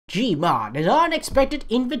Gmod, an unexpected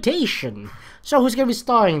invitation. So who's gonna be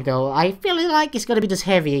starring though? I feel like it's gonna be this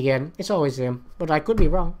heavy again. It's always him, but I could be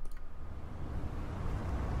wrong.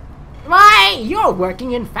 Right, you're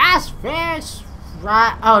working in fast fares,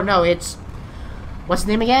 right? Oh no, it's what's his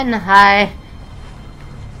name again? I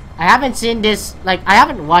haven't seen this. Like I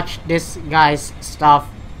haven't watched this guy's stuff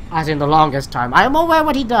as in the longest time. I'm aware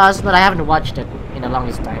what he does, but I haven't watched it in the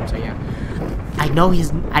longest time. So yeah. I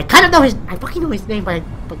kind of know his. I fucking know his name, but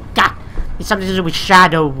God, it's something to do with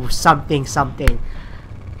Shadow something.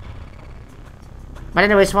 But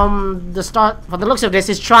anyways, from the start, from the looks of this,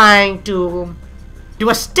 he's trying to do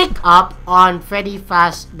a stick up on Freddy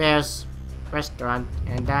Fazbear's restaurant,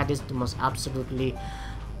 and that is the most absolutely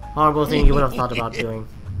horrible thing you would have thought about doing.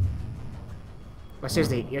 But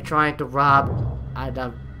seriously, you're trying to rob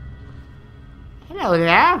Adam. Hello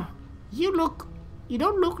there. You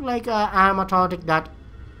don't look like an animatronic that...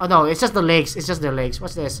 Oh no, it's just the legs. It's just their legs.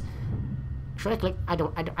 What's this? Should I click? I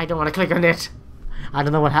don't want to click on it. I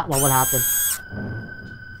don't know what will happen.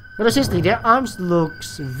 But seriously, their arms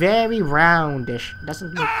looks very roundish.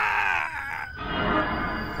 Doesn't look...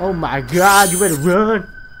 Oh my God! You better run!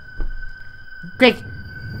 Quick!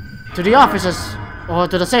 To the officers or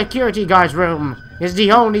to the security guard's room. It's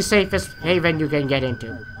the only safest haven you can get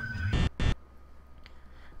into.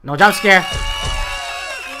 No jump scare.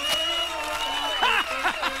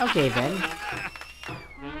 Okay then.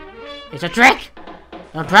 It's a trick!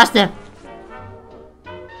 Don't trust him!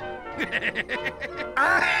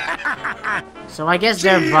 So I guess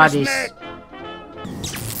they're buddies.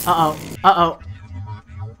 Uh-oh.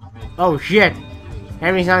 Oh shit!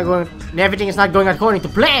 Everything is not going according to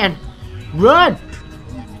plan! Run!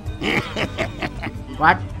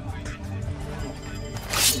 What?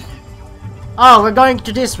 Oh, we're going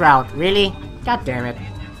to this route, really? God damn it.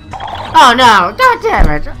 Oh no, god damn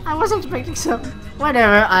it! I wasn't expecting some.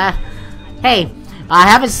 Whatever, hey, I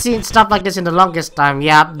haven't seen stuff like this in the longest time.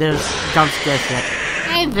 Yeah, there's jump scare shit.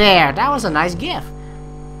 Hey there, that was a nice gif.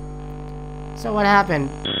 So what happened?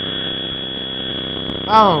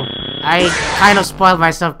 Oh, I kind of spoiled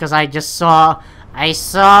myself because I saw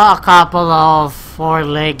a couple of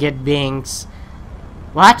four-legged beings.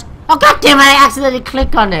 What? Oh god damn it, I accidentally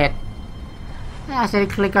clicked on it. I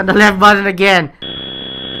accidentally clicked on the left button again.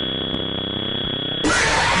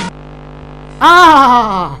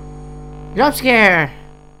 Ah! Jump scare!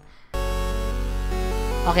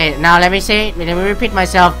 Okay, now let me repeat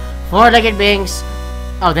myself. Four-legged beings.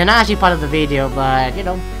 Oh, they're not actually part of the video, but you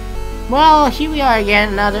know. Well, here we are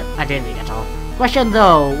again, another... I didn't read at all. Question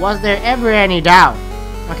though, was there ever any doubt?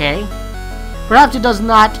 Okay. Perhaps it does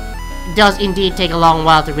indeed take a long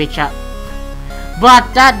while to reach out.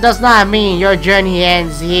 But that does not mean your journey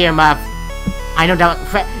ends here, my... I know that...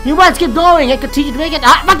 You must keep going and continue to make it...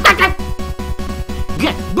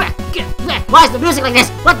 Get back! Why is the music like this?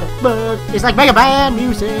 What the fuck? It's like Mega Man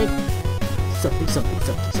music. Something.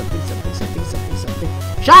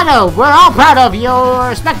 Shadow, we're all proud of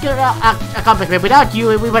your spectacular accomplishment. Without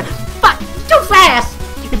you, we went too fast.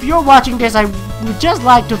 If you're watching this, I would just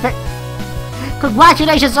like to thank.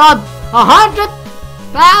 Congratulations on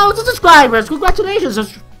 100,000 subscribers. Congratulations.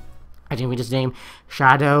 I didn't read his name.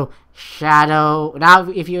 Shadow. Now,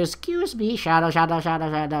 if you excuse me, Shadow. I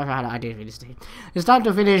didn't read his name. It's time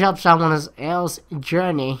to finish up someone else's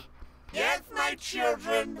journey. Yes, my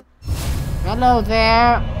children. Hello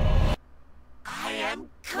there. I am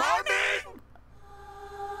coming.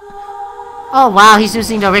 Oh wow, he's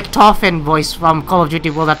using the Richtofen voice from Call of Duty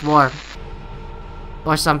World at War.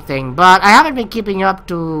 Or something. But I haven't been keeping up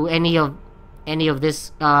to any of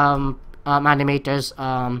this animators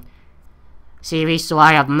series, so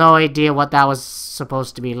I have no idea what that was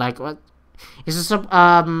supposed to be like. What is this?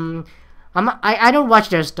 I don't watch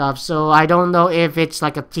their stuff, so I don't know if it's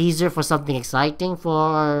like a teaser for something exciting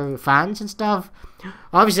for fans and stuff.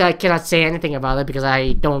 Obviously, I cannot say anything about it because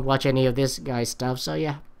I don't watch any of this guy's stuff. So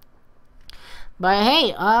yeah. But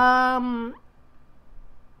hey,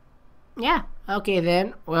 yeah. Okay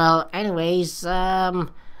then. Well, anyways,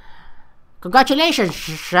 congratulations,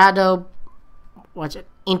 Shadow. What's it?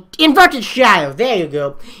 Inverted Shadow. There you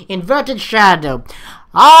go. Inverted Shadow.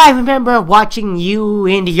 I remember watching you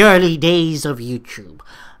in the early days of YouTube.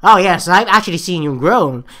 Oh yes, I've actually seen you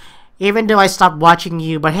grown. Even though I stopped watching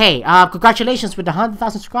you, but hey, congratulations with the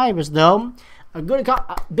 100,000 subscribers though. A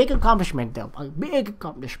big accomplishment though. A big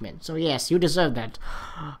accomplishment. So yes, you deserve that.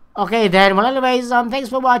 Okay then, well anyways, thanks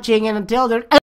for watching and until then...